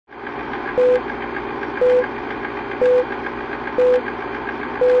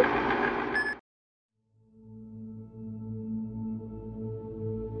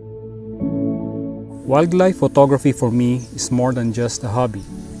Wildlife photography for me is more than just a hobby.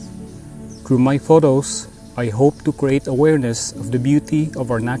 Through my photos, I hope to create awareness of the beauty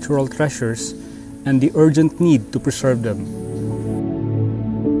of our natural treasures and the urgent need to preserve them.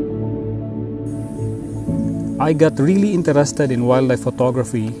 I got really interested in wildlife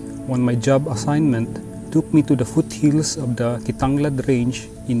photography when my job assignment took me to the foothills of the Kitanglad Range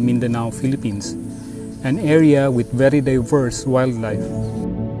in Mindanao, Philippines, an area with very diverse wildlife.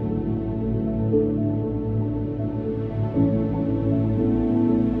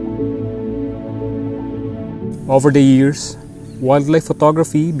 Over the years, wildlife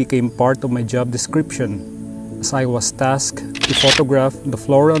photography became part of my job description as I was tasked to photograph the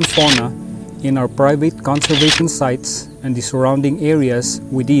flora and fauna in our private conservation sites and the surrounding areas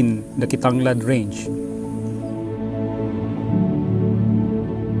within the Kitanglad Range.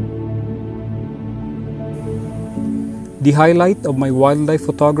 The highlight of my wildlife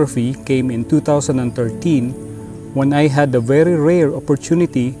photography came in 2013 when I had the very rare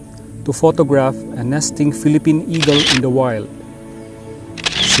opportunity to photograph a nesting Philippine eagle in the wild.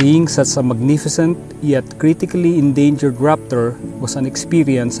 Seeing such a magnificent yet critically endangered raptor was an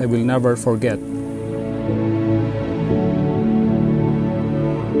experience I will never forget.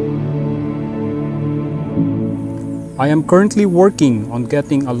 I am currently working on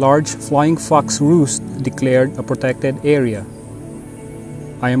getting a large flying fox roost declared a protected area.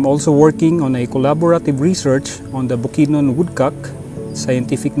 I am also working on a collaborative research on the Bukidnon woodcock,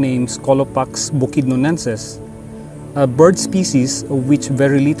 scientific name Scolopax bukidnonensis, a bird species of which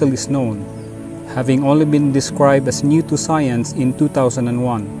very little is known, having only been described as new to science in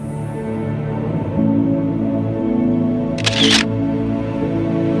 2001.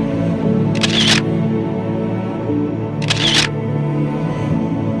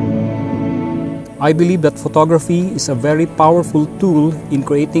 I believe that photography is a very powerful tool in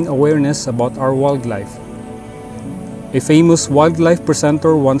creating awareness about our wildlife. A famous wildlife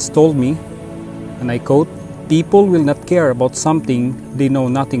presenter once told me, and I quote, "People will not care about something they know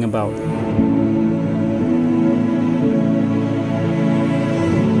nothing about."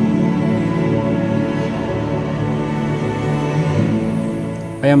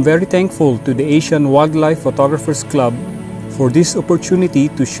 I am very thankful to the Asian Wildlife Photographers Club for this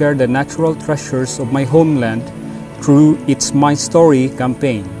opportunity to share the natural treasures of my homeland through its My Story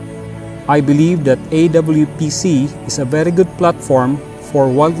campaign. I believe that AWPC is a very good platform for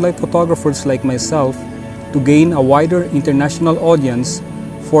wildlife photographers like myself to gain a wider international audience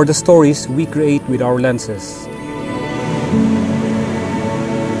for the stories we create with our lenses.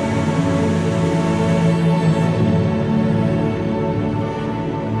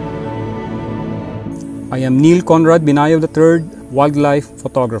 I am Konrad Binayo III, wildlife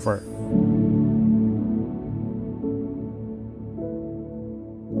photographer.